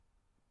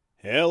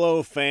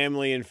Hello,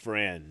 family and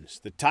friends.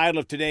 The title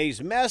of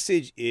today's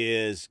message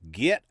is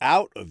Get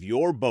Out of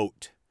Your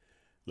Boat.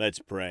 Let's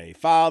pray.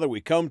 Father,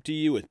 we come to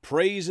you with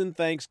praise and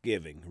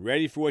thanksgiving,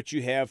 ready for what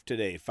you have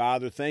today.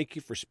 Father, thank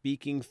you for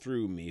speaking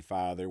through me,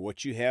 Father,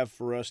 what you have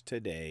for us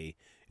today,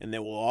 and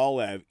that we'll all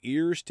have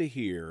ears to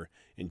hear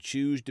and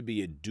choose to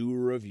be a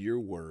doer of your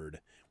word.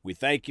 We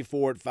thank you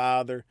for it,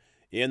 Father,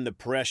 in the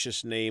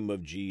precious name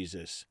of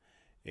Jesus.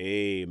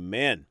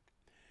 Amen.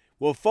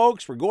 Well,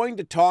 folks, we're going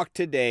to talk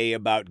today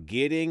about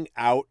getting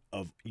out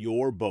of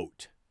your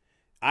boat.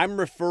 I'm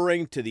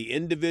referring to the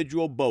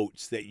individual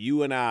boats that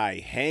you and I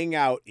hang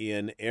out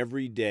in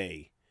every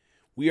day.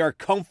 We are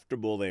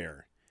comfortable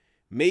there.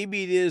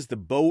 Maybe it is the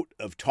boat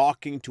of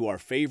talking to our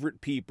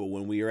favorite people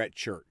when we are at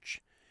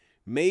church.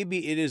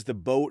 Maybe it is the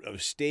boat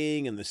of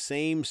staying in the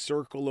same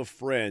circle of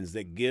friends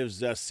that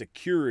gives us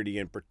security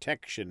and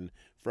protection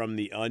from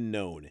the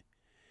unknown.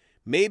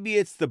 Maybe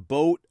it's the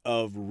boat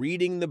of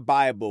reading the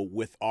Bible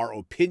with our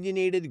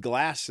opinionated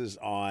glasses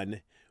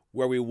on,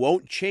 where we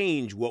won't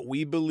change what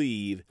we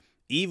believe,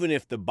 even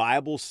if the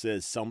Bible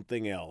says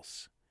something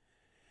else.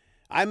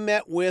 I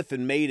met with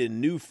and made a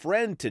new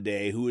friend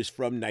today who is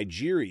from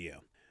Nigeria.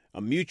 A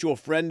mutual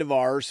friend of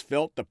ours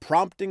felt the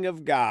prompting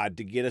of God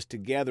to get us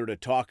together to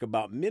talk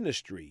about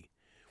ministry.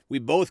 We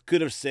both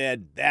could have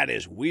said, "That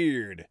is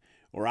weird,"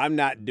 or "I'm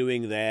not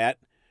doing that,"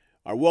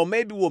 or "Well,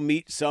 maybe we'll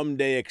meet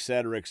someday,"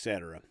 etc.,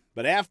 etc.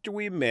 But after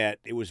we met,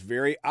 it was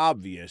very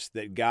obvious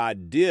that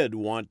God did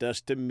want us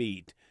to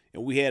meet,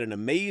 and we had an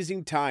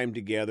amazing time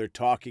together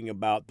talking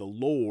about the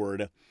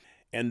Lord,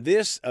 and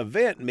this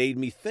event made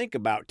me think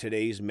about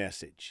today's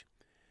message.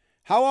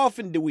 How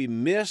often do we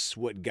miss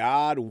what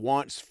God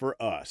wants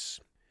for us?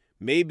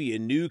 Maybe a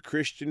new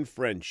Christian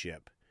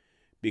friendship,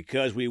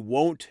 because we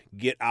won't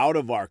get out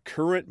of our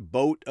current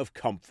boat of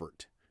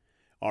comfort,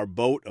 our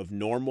boat of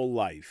normal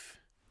life.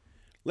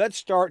 Let's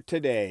start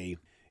today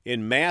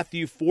in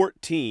Matthew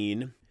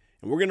 14,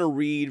 and we're going to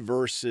read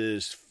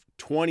verses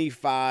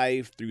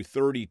 25 through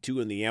 32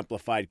 in the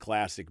Amplified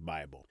Classic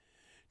Bible.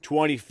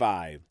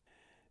 25.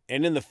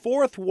 And in the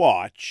fourth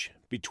watch,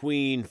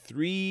 between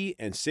 3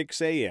 and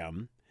 6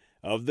 a.m.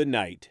 of the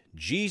night,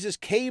 Jesus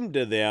came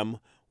to them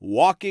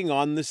walking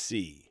on the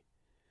sea.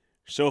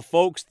 So,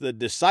 folks, the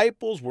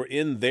disciples were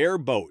in their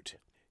boat,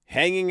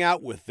 hanging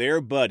out with their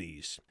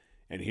buddies,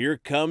 and here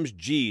comes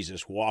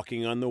Jesus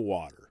walking on the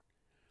water.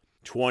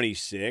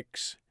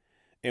 26.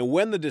 And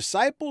when the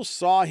disciples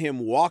saw him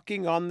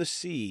walking on the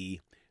sea,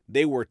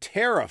 they were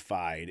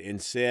terrified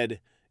and said,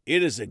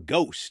 "It is a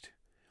ghost,"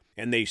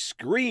 and they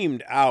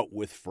screamed out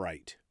with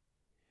fright.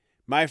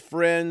 My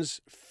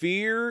friends,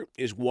 fear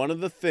is one of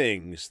the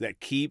things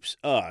that keeps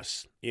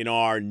us in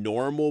our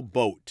normal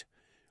boat,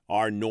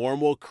 our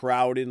normal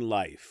crowd in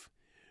life.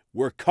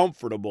 We're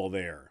comfortable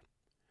there.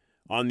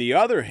 On the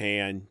other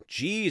hand,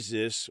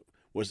 Jesus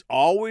was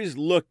always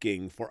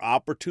looking for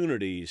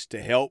opportunities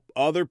to help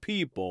other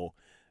people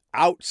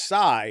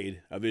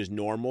outside of his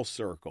normal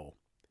circle.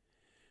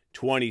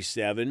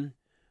 27.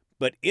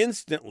 But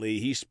instantly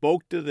he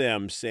spoke to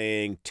them,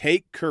 saying,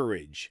 "Take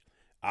courage,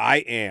 I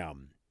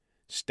am.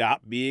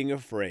 Stop being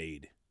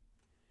afraid."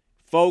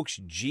 Folks,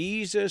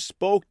 Jesus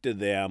spoke to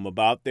them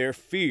about their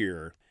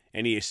fear,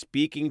 and he is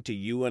speaking to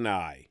you and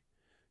I,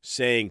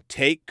 saying,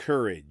 "Take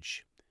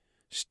courage.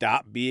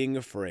 Stop being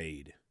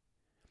afraid."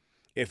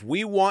 If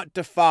we want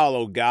to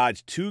follow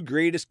God's two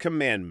greatest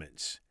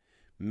commandments,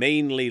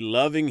 mainly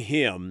loving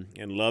him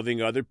and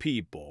loving other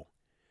people,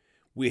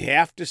 we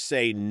have to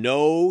say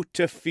no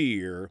to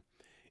fear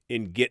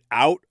and get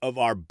out of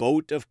our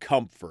boat of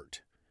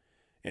comfort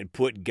and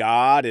put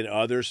God and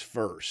others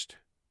first.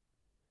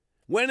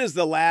 When is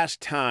the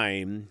last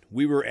time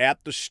we were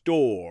at the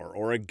store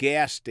or a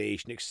gas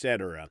station,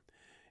 etc.,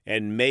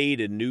 and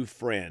made a new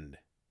friend?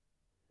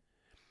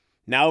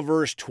 Now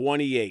verse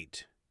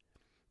 28.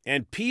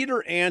 And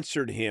Peter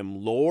answered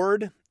him,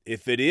 "Lord,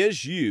 if it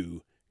is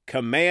you,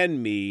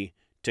 command me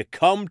to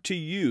come to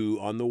you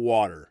on the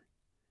water."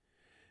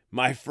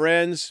 My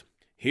friends,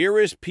 here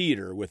is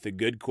Peter with a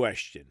good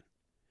question.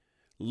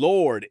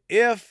 Lord,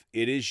 if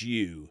it is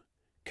you,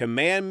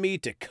 command me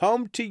to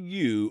come to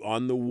you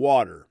on the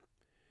water.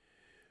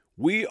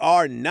 We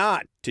are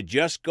not to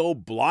just go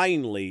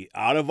blindly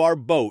out of our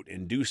boat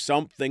and do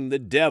something the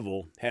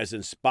devil has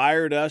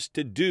inspired us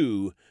to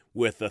do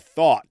with a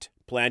thought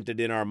planted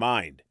in our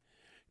mind.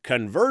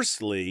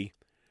 Conversely,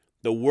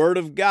 the Word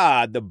of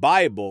God, the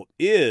Bible,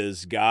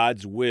 is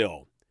God's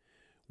will.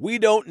 We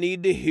don't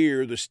need to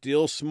hear the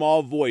still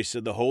small voice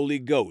of the Holy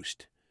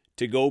Ghost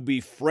to go be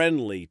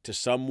friendly to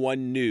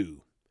someone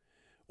new,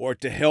 or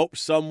to help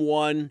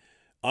someone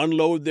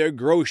unload their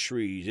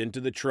groceries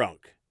into the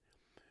trunk,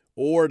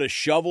 or to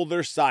shovel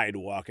their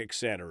sidewalk,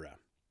 etc.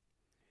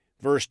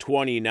 Verse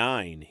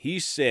 29, he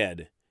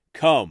said,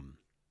 "Come."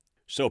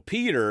 So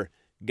Peter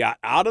got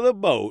out of the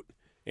boat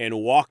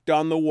and walked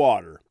on the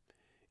water,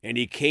 and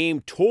he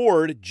came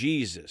toward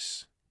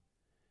Jesus.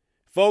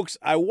 Folks,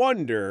 I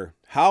wonder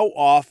how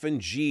often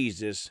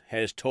Jesus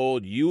has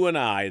told you and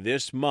I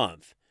this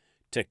month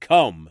to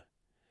come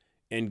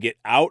and get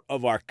out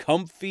of our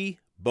comfy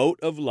boat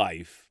of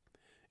life,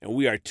 and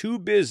we are too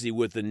busy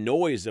with the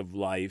noise of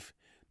life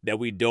that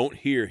we don't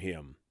hear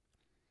him.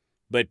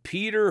 But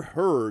Peter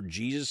heard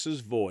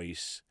Jesus'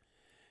 voice,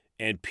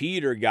 and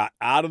Peter got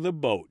out of the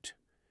boat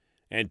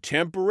and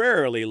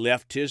temporarily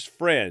left his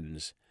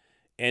friends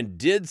and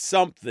did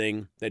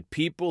something that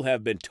people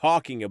have been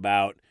talking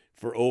about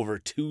for over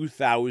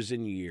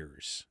 2,000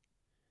 years.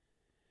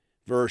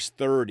 Verse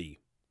 30.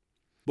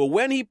 But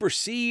when he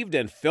perceived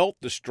and felt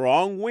the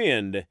strong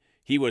wind,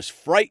 he was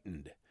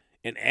frightened,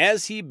 and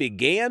as he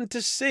began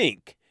to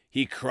sink,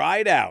 he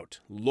cried out,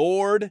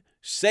 Lord,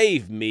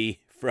 save me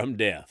from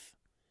death.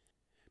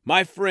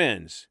 My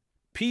friends,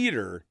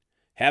 Peter,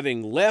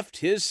 having left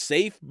his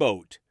safe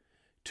boat,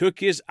 took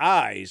his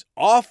eyes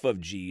off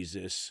of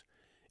Jesus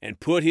and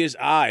put his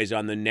eyes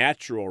on the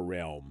natural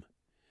realm.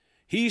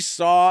 He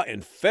saw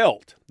and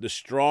felt the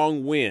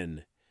strong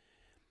wind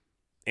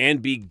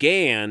and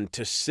began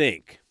to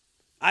sink.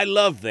 I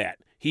love that.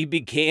 He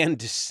began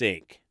to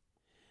sink.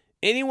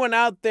 Anyone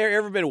out there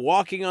ever been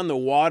walking on the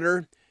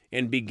water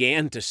and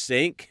began to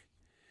sink?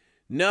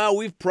 No,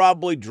 we've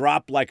probably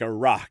dropped like a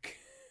rock.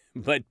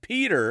 But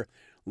Peter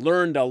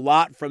learned a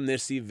lot from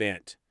this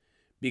event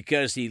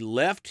because he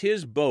left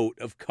his boat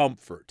of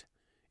comfort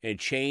and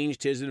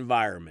changed his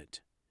environment.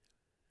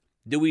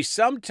 Do we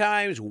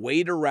sometimes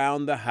wait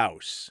around the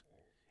house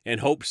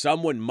and hope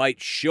someone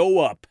might show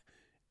up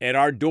at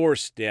our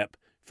doorstep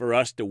for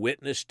us to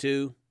witness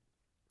to?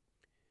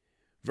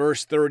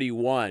 Verse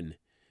 31,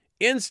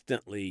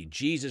 instantly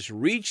Jesus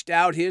reached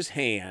out his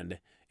hand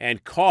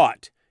and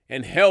caught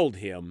and held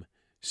him,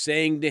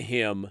 saying to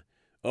him,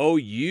 O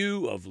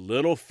you of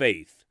little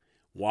faith,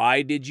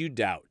 why did you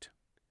doubt?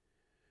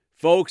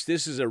 Folks,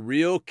 this is a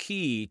real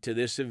key to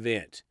this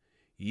event.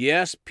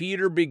 Yes,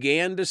 Peter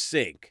began to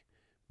sink,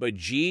 but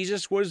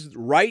Jesus was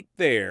right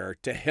there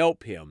to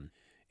help him,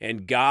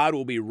 and God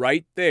will be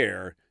right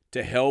there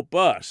to help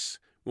us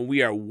when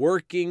we are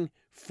working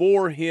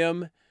for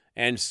him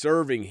and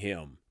serving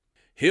him.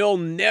 He'll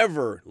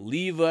never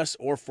leave us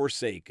or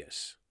forsake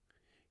us.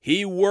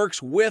 He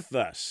works with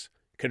us,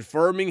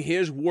 confirming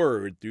his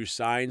word through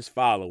signs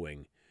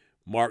following.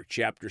 Mark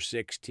chapter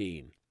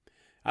 16.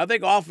 I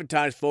think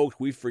oftentimes, folks,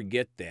 we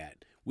forget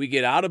that. We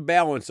get out of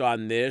balance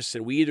on this,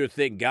 and we either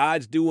think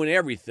God's doing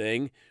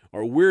everything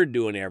or we're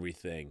doing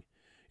everything.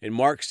 And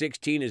Mark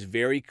 16 is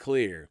very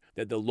clear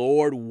that the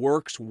Lord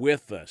works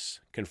with us,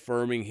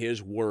 confirming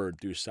his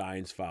word through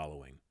signs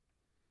following.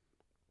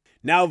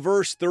 Now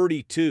verse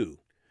 32,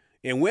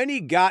 and when he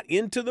got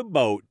into the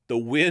boat, the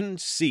wind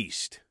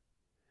ceased.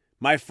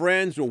 My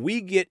friends, when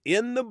we get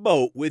in the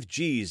boat with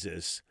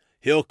Jesus,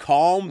 he'll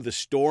calm the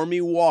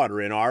stormy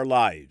water in our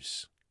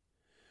lives.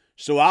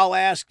 So I'll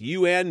ask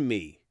you and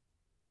me,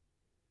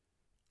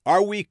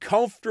 are we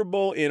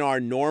comfortable in our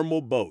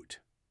normal boat?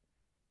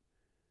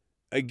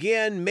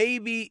 Again,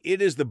 maybe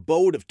it is the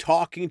boat of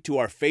talking to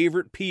our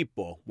favorite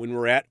people when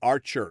we're at our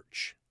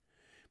church.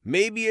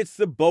 Maybe it's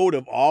the boat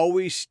of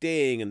always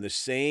staying in the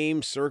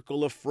same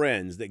circle of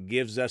friends that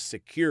gives us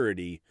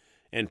security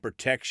and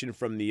protection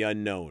from the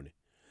unknown.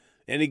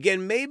 And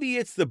again, maybe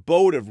it's the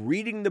boat of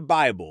reading the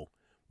Bible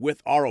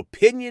with our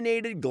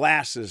opinionated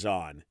glasses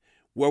on,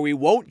 where we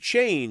won't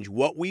change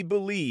what we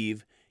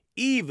believe,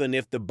 even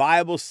if the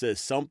Bible says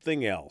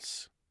something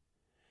else.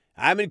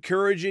 I'm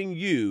encouraging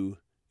you,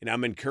 and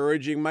I'm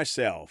encouraging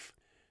myself,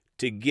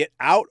 to get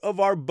out of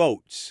our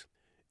boats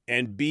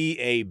and be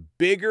a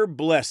bigger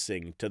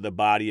blessing to the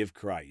body of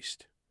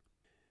Christ.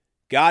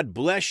 God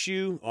bless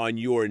you on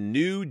your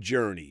new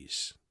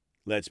journeys.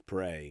 Let's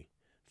pray.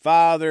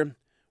 Father,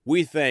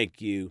 we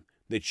thank you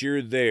that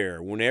you're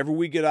there. Whenever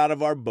we get out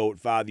of our boat,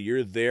 Father,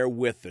 you're there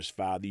with us,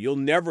 Father. You'll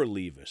never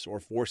leave us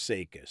or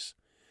forsake us.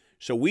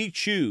 So we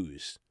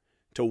choose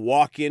to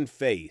walk in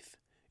faith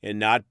and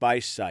not by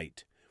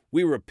sight.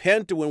 We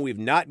repent when we've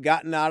not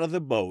gotten out of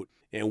the boat,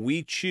 and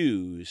we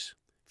choose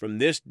from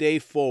this day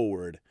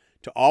forward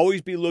to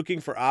always be looking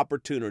for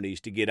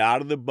opportunities to get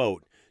out of the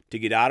boat, to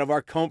get out of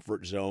our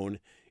comfort zone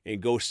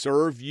and go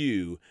serve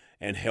you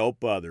and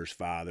help others,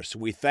 Father. So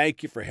we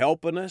thank you for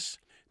helping us.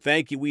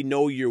 Thank you. We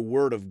know your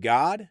word of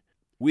God.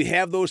 We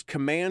have those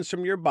commands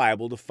from your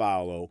Bible to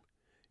follow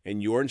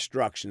and your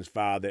instructions,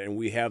 Father, and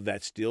we have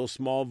that still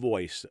small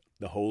voice,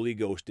 the Holy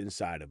Ghost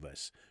inside of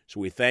us. So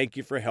we thank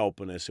you for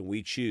helping us, and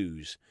we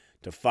choose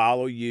to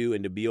follow you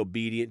and to be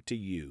obedient to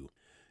you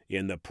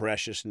in the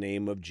precious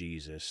name of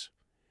Jesus.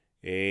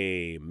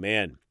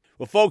 Amen.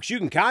 Well, folks, you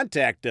can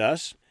contact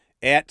us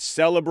at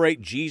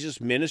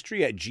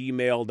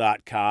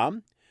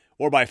celebratejesusministry@gmail.com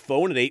or by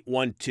phone at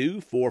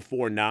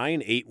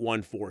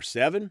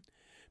 812-449-8147.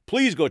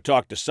 Please go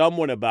talk to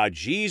someone about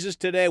Jesus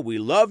today. We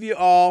love you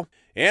all.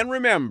 And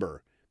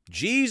remember,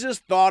 Jesus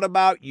thought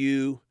about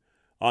you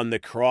on the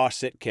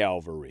cross at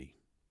Calvary.